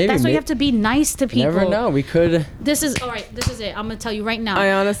someday. Maybe, That's why you have to be nice to people. Never know. We could. This is it. I'm gonna tell you right now.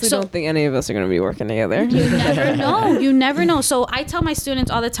 I honestly don't think any of us are gonna be working together. You never know. You never know. So I tell my students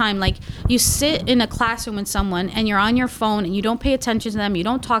all the time, like, you sit in a classroom with someone and you're on your phone and you don't pay attention to them. You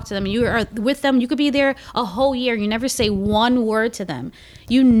don't talk to them. You are with them. You could be there a whole year. You never say one word to them.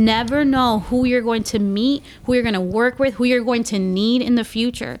 You never know who you're going to meet, who you're going to work with, who you're going to need in the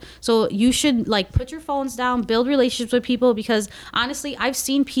future. So you should like put your phones down, build relationships with people, because honestly, I've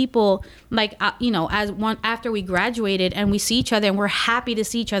seen people like, after we graduated and we see each other and we're happy to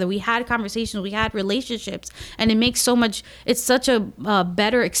see each other. We had conversations, we had relationships, and it's such a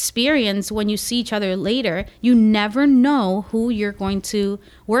better experience when you see each other later. You never know who you're going to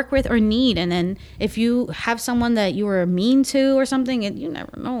work with or need. And then if you have someone that you were mean to or something, you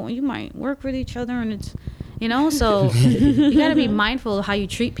never know, you might work with each other and You know, so you got to be mindful of how you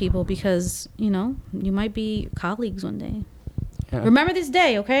treat people because, you know, you might be colleagues one day. Yeah. Remember this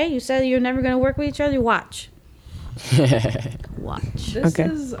day, okay? You said you're never going to work with each other. Watch. Watch. This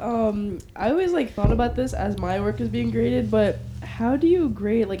is, I always, like, thought about this as my work is being graded, but how do you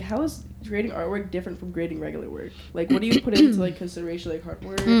grade, like, how is grading artwork different from grading regular work? Like, what do you put into, like, consideration, like, hard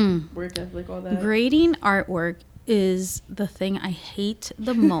work, work ethic, all that? Grading artwork is the thing I hate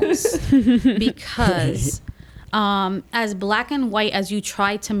the most because as black and white as you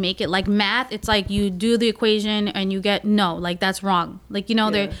try to make it, like math, it's like you do the equation and you get no, like that's wrong, like, you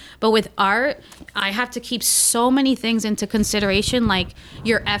know, but with art I have to keep so many things into consideration, like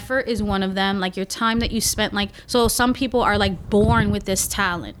your effort is one of them, like your time that you spent, like, so some people are like born with this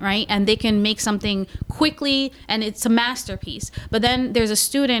talent, right, and they can make something quickly and it's a masterpiece, but then there's a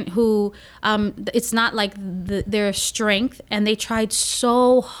student who it's not like their strength and they tried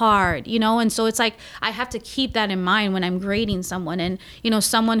so hard, you know, and so it's like I have to keep that in mind when I'm grading someone. And, you know,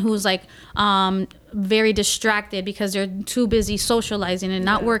 someone who's like very distracted because they're too busy socializing and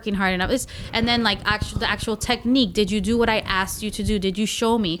not working hard enough. And then like the actual technique. Did you do what I asked you to do? Did you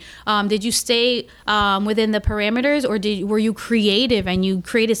show me? Did you stay within the parameters, or were you creative and you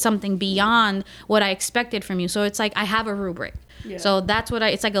created something beyond what I expected from you? So it's like I have a rubric. Yeah. So that's what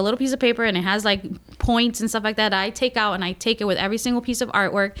it's like a little piece of paper and it has like points and stuff like that I take out, and I take it with every single piece of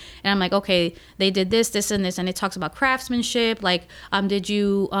artwork and I'm like, okay, they did this, this, and this, and it talks about craftsmanship, like did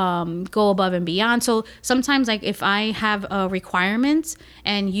you go above and beyond? So sometimes like if I have requirements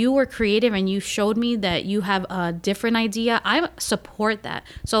and you were creative and you showed me that you have a different idea, I support that.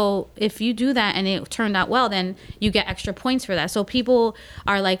 So if you do that and it turned out well, then you get extra points for that. So people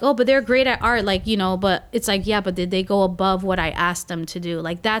are like, oh, but they're great at art, like, you know, but it's like, yeah, but did they go above what I asked them to do?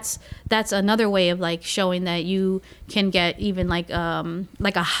 Like that's another way of like showing that you can get even like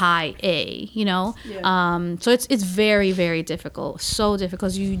a high A, you know. So it's very, very difficult, so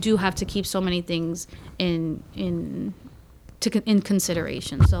difficult. You do have to keep so many things in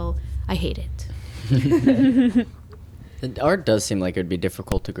consideration. So I hate it. Art does seem like it would be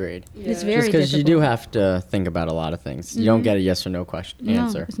difficult to grade. Yeah. It's very difficult. Because you do have to think about a lot of things. You don't get a yes or no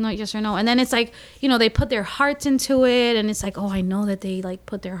answer. It's not yes or no. And then it's like, you know, they put their hearts into it and it's like, oh, I know that they like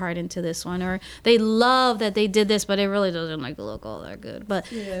put their heart into this one, or they love that they did this, but it really doesn't like look all that good.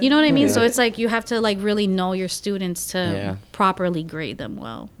 But you know what I mean? So it's like you have to like really know your students to properly grade them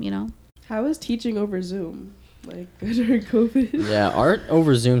well, you know? How is teaching over Zoom? Like during COVID. Yeah, art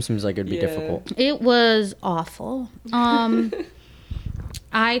over Zoom seems like it'd be difficult. It was awful. I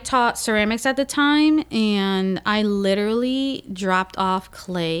taught ceramics at the time, and I literally dropped off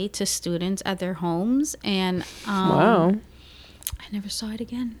clay to students at their homes, and I never saw it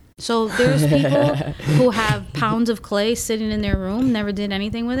again. So there's people who have pounds of clay sitting in their room, never did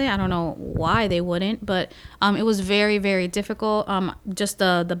anything with it. I don't know why they wouldn't, but it was very, very difficult. Just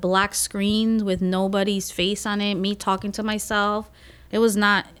the black screen with nobody's face on it, me talking to myself. It was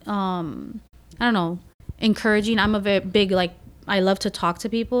not, I don't know, encouraging. I'm a very big, like, I love to talk to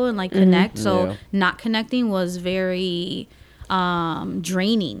people and like connect. So not connecting was very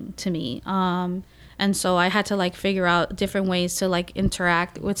draining to me. And so I had to like figure out different ways to like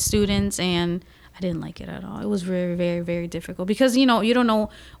interact with students, and I didn't like it at all. It was very, very, very difficult because, you know, you don't know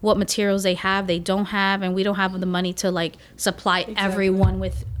what materials they don't have, and we don't have the money to like supply everyone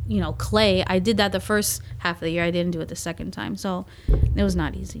with, you know, clay. I did that the first half of the year. I didn't do it the second time. So it was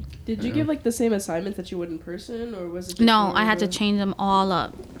not easy. Did you give like the same assignments that you would in person, or was it just No, I had to change them all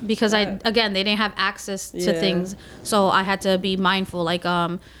up because they didn't have access to things. So I had to be mindful, like,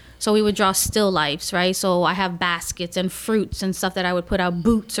 so we would draw still lifes, right? So I have baskets and fruits and stuff that I would put out,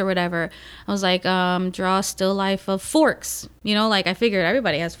 boots or whatever. I was like, draw a still life of forks. You know, like I figured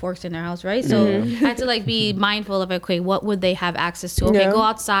everybody has forks in their house, right? So I had to like be mindful of, okay, what would they have access to? Okay, go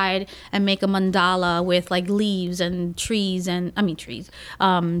outside and make a mandala with like leaves and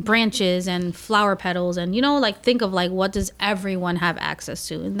branches and flower petals. And, you know, like think of like, what does everyone have access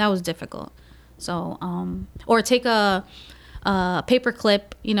to? And that was difficult. So, or take a paper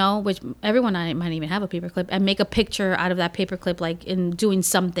clip, you know, which everyone might even have a paper clip, and make a picture out of that paper clip, like in doing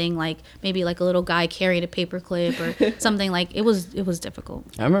something, like maybe like a little guy carrying a paper clip or something. Like it was difficult.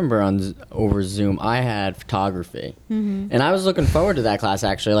 I remember over Zoom I had photography, and I was looking forward to that class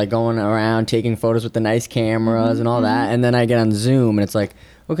actually, like going around taking photos with the nice cameras and all that. And then I get on Zoom and it's like,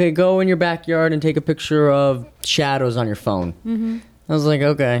 okay, go in your backyard and take a picture of shadows on your phone. I was like,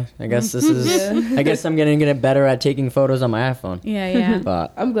 okay, I guess this is. I guess I'm gonna get better at taking photos on my iPhone. Yeah.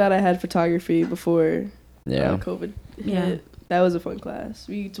 But I'm glad I had photography before COVID hit. Yeah. That was a fun class.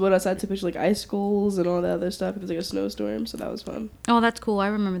 We went outside to picture like icicles and all that other stuff. It was like a snowstorm, so that was fun. Oh, that's cool. I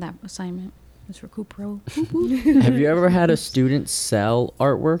remember that assignment. Mr. Recupero. Have you ever had a student sell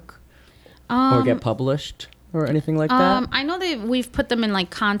artwork or get published or anything like that? I know that we've put them in like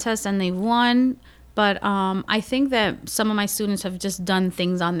contests and they've won, but I think that some of my students have just done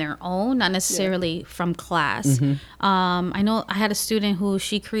things on their own, not necessarily from class. I know I had a student who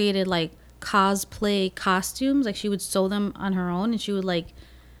she created like cosplay costumes, like she would sew them on her own and she would like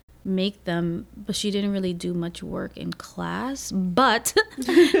make them, but she didn't really do much work in class, but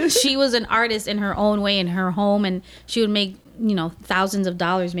she was an artist in her own way in her home, and she would make, you know, thousands of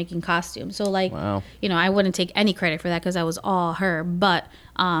dollars making costumes. So like, Wow. you know, I wouldn't take any credit for that because that was all her, but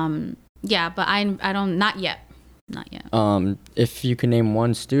yeah, but I don't, not yet. If you can name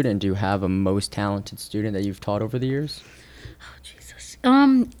one student, do you have a most talented student that you've taught over the years?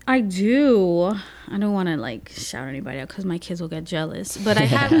 I do. I don't want to like shout anybody out because my kids will get jealous. But I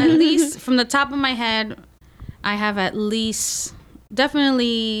have at least, from the top of my head, I have at least,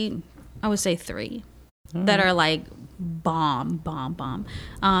 definitely, I would say 3 that are like bomb. Do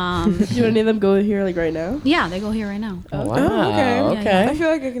you want any of them go here like right now? Yeah, they go here right now. Oh, wow. Oh, okay. Yeah, I feel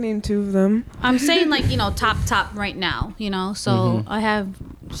like I can name 2 of them. I'm saying like, you know, top right now, you know. So I have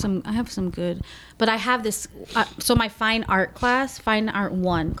some good, but I have this. So my fine art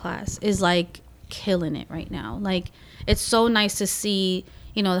 1 class is like killing it right now. Like it's so nice to see,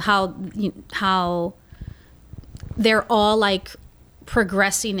 you know, how they're all like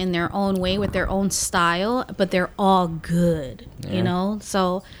progressing in their own way with their own style, but they're all good, you know.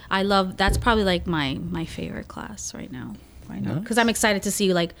 So I love, that's probably like my favorite class right now. Why not? Because I'm excited to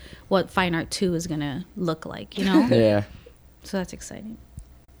see like what Fine Art 2 is gonna look like, you know. Yeah. So that's exciting.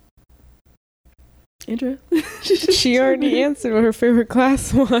 Andrea? She already answered what her favorite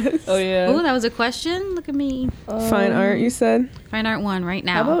class was. Oh yeah. Oh, that was a question. Look at me. Fine art, you said? Fine Art 1 right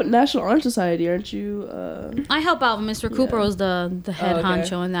now. How about National Honor Society? Aren't you? I help out. Mr. Cooper was the head okay.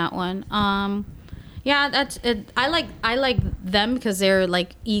 honcho in that one. Yeah, that's it. I like them because they're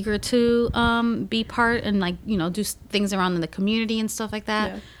like eager to be part and like, you know, do things around in the community and stuff like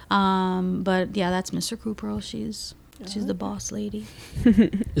that. Yeah. But yeah, that's Mr. Cooper. She's the boss lady.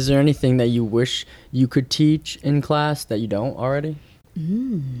 Is there anything that you wish you could teach in class that you don't already?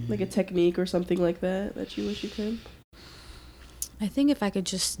 Like a technique or something like that you wish you could? I think if I could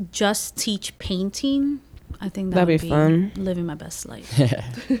just teach painting, I think That'd would be fun. Living my best life.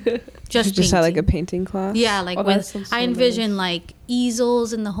 Just painting. had like a painting class. Yeah, like I envision like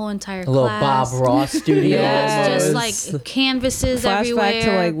easels in the whole entire A little class. Bob Ross studio. Yeah, just almost. like canvases Flashback everywhere.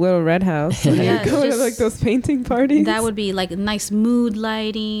 to like Little Red House. Yeah, Going to just- like those painting parties. That would be like nice mood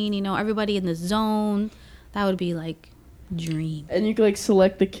lighting, you know, everybody in the zone. That would be like dream. And you could like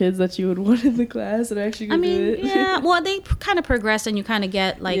select the kids that you would want in the class and actually go I mean, do it. yeah. Well, they kind of progress, and you kind of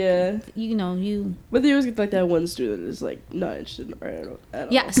get like, you know, you. But you always get like that one student that's like not interested in art at all.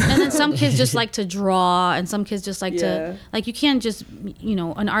 Yes, and then some kids just like to draw, and some kids just like to like. You can't just, you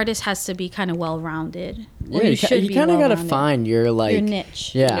know, an artist has to be kind of well-rounded. Yeah, you kind of gotta find your like your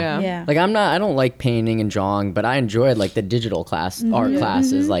niche. Yeah. Like I don't like painting and drawing, but I enjoyed like the digital class art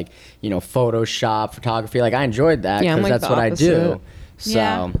classes, like, you know, Photoshop, photography. Like I enjoyed that because like that's what I do. So,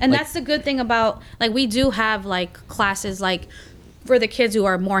 yeah, and like, that's the good thing about, like, we do have like classes like for the kids who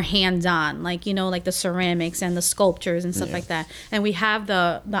are more hands-on, like, you know, like the ceramics and the sculptures and stuff like that. And we have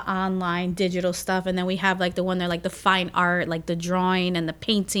the online digital stuff, and then we have like the one that like the fine art, like the drawing and the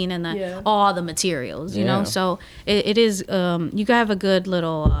painting and the all the materials, you know. So it is you have a good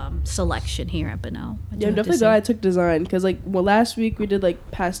little selection here at Bunnell. Yeah, I'm definitely glad I took design because like last week we did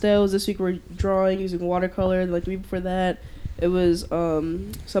like pastels. This week we're drawing using watercolor. Like the week before that, it was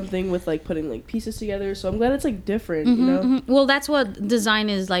something with like putting like pieces together. So I'm glad it's like different, you know. Well, that's what design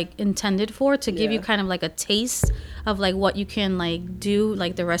is like intended for, to give you kind of like a taste of like what you can like do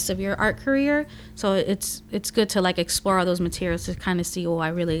like the rest of your art career. So it's good to like explore all those materials to kind of see, oh, I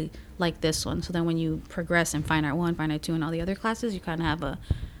really like this one. So then when you progress in Fine Art 1, Fine Art 2, and all the other classes, you kind of have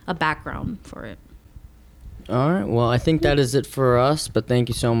a background for it. all right. Well, I think that is it for us. But thank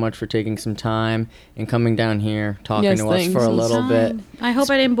you so much for taking some time and coming down here, talking to us for a little bit. I hope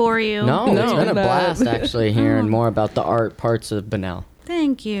I didn't bore you. No, it's been a blast actually hearing more about the art parts of Bunnell.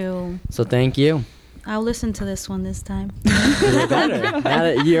 Thank you. So thank you. I'll listen to this one this time. You better. Now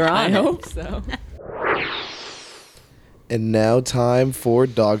that you're on. I hope so. And now time for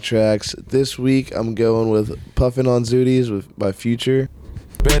Dawg Tracks. This week I'm going with Puffin' on Zooties by Future.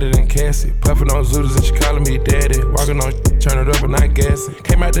 Better than Cassie, puffin' on Zooters and she calling me daddy. Walking on, turn it up and not gassing.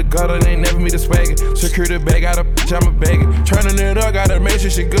 Came out the gutter, they ain't never me to swag it. Secure the bag, got a bitch, I'ma bag it. Turning it up, gotta make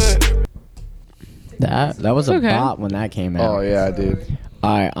sure she good. That was a bop when that came out. Oh yeah, dude.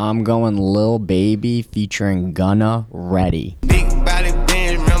 Alright, I'm going Lil Baby featuring Gunna Ready. Big body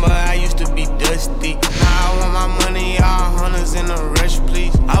band, remember I used to be done. stick. Now I want my money, all hunters in a rush,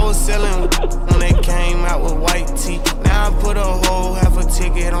 please. I was selling when they came out with white tee. Now I put a whole half a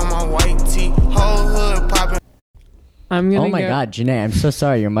ticket on my white tee. Whole hood popping. Oh my God, Janae, I'm so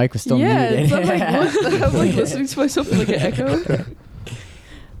sorry. Your mic was still muted. Yeah, I'm like, what? I'm like listening to myself in like an echo.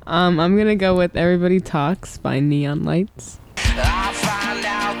 I'm gonna go with Everybody Talks by Neon Lights. I find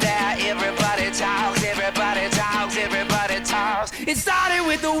out that everybody talks, everybody talks, everybody talks. It started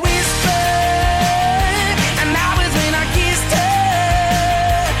with a whisper, and that was when I kissed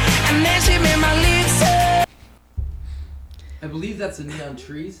her, and then she made my lips. I believe that's the Neon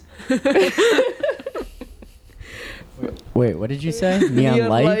Trees. Wait, what did you say? Neon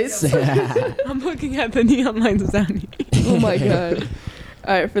lights? I'm looking at the neon lights down here. Oh my God.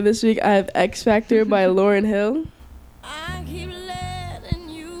 All right, for this week, I have X Factor by Lauryn Hill. I keep letting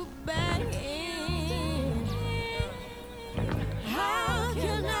you back in. How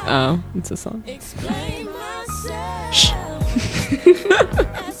can I Oh, it's a song. explain myself?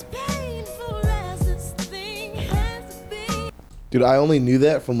 As painful as this thing has been. Dude, I only knew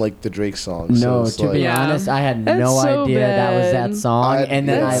that from like the Drake song. No, it's to be Yeah. honest, I had That's no so idea that was that bad. song, and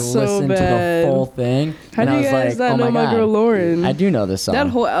then I That's so listened to the bad. full thing, How and do I you was guys like, not "Oh know my my girl God, Lauren? I do know this song." That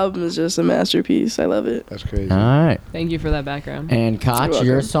whole album is just a masterpiece. I love it. That's crazy. All right, Thank you for that background. and Koch, You're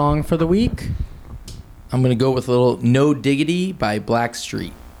your welcome. song for the week? I'm gonna go with a little No Diggity by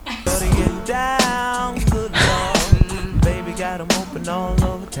Blackstreet. Down, good Lord. Baby got 'em open all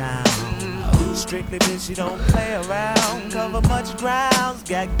over town. Strictly bitch, you don't play around. Cover much grounds,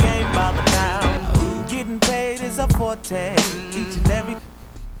 got game by the pound. Getting paid is a forte. Each and every.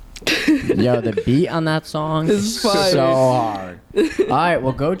 Yo, the beat on that song It's is fire. so hard. All right,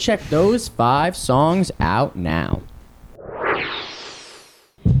 well, go check those 5 songs out now.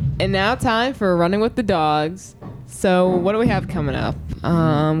 And now time for Running with the Dogs. So what do we have coming up?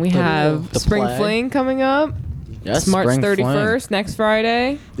 We have the Spring play. Fling coming up. Yes, It's March Spring 31st, next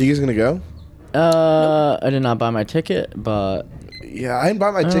Friday. You guys gonna go? I did not buy my ticket, but Yeah, I didn't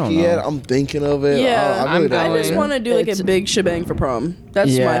buy my don't ticket know. yet. I'm thinking of it. Yeah, I really I'm don't I just going. want to do like It's- a big shebang for prom.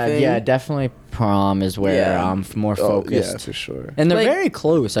 That's yeah, my thing. yeah, definitely prom is where Yeah. I'm more Oh, focused. yeah, for sure. And they're Like- very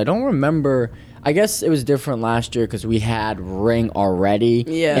close. I don't remember. I guess it was different last year because we had Ring already.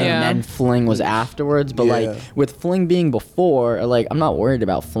 Yeah. And Yeah. then Fling was afterwards. But Yeah. like with Fling being before, like I'm not worried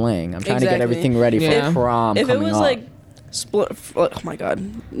about Fling. I'm trying to get Exactly. everything ready for Yeah. prom. If it coming was up. like oh my God,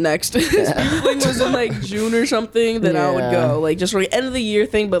 next Spring Fling was in like June or something, then I would Yeah. go. Like just for the end of the year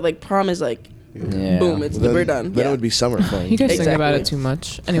thing, but like prom is like Yeah. boom, it's we're done. Then Yeah. it would be summer fun. You guys think about Exactly. it too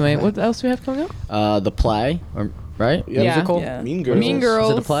much. Anyway, what else do we have coming up? The play, or, right? Yeah. Musical. Yeah. Mean Girls. Mean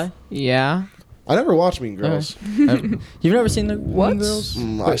Girls. Is it a play? Yeah. I never watched Mean Girls. You've never seen the What? Mean Girls?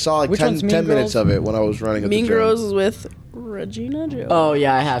 I saw like Which 10 one's Mean 10 minutes Girls? of it when I was running at Mean the gym. Girls is with Regina George. Oh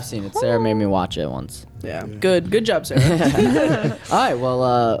yeah, I have seen it. Sarah made me watch it once. Yeah, good job, Sarah. All right,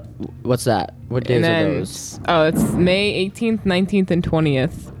 well, what's that? What days And are then, those? it's May 18th, 19th, and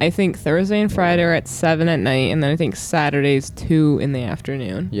 20th. I think Thursday and Friday are at 7 at night, and then I think Saturday's 2 in the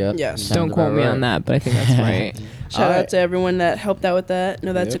afternoon. Yep. Yes. sounds Don't quote about me right. on that, but I think that's right. Shout Alright. out to everyone that helped out with that.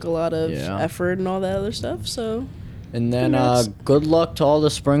 No, that Yep. took a lot of Yeah. effort and all that other stuff. So And then Congrats. good luck to all the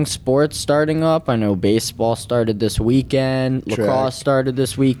spring sports starting up. I know baseball started this weekend, Track. lacrosse started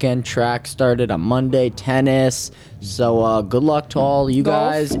this weekend, track started on Monday, tennis. So good luck to all you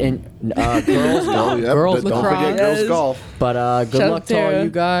Golf. guys and girls, Oh, yep, girls, but don't golf. forget Yes. girls golf. But good Shout out luck to all Tara. you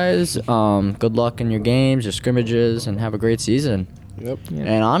guys. Good luck in your games, your scrimmages, and have a great season. Yep.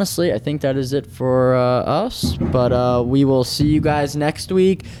 And honestly, I think that is it for us. But we will see you guys next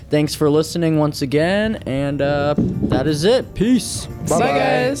week. Thanks for listening once again. And that is it. Peace. bye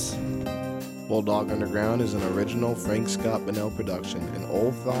guys. Bulldog Underground is an original Frank Scott Bunnell production, and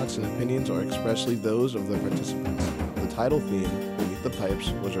all thoughts and opinions are expressly those of the participants. The title theme, Beneath the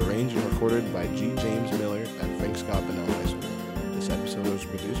Pipes, was arranged and recorded by G. James Miller at Frank Scott Bunnell High School. This episode was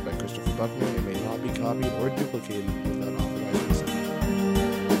produced by Christopher Buckner and may not be copied or duplicated with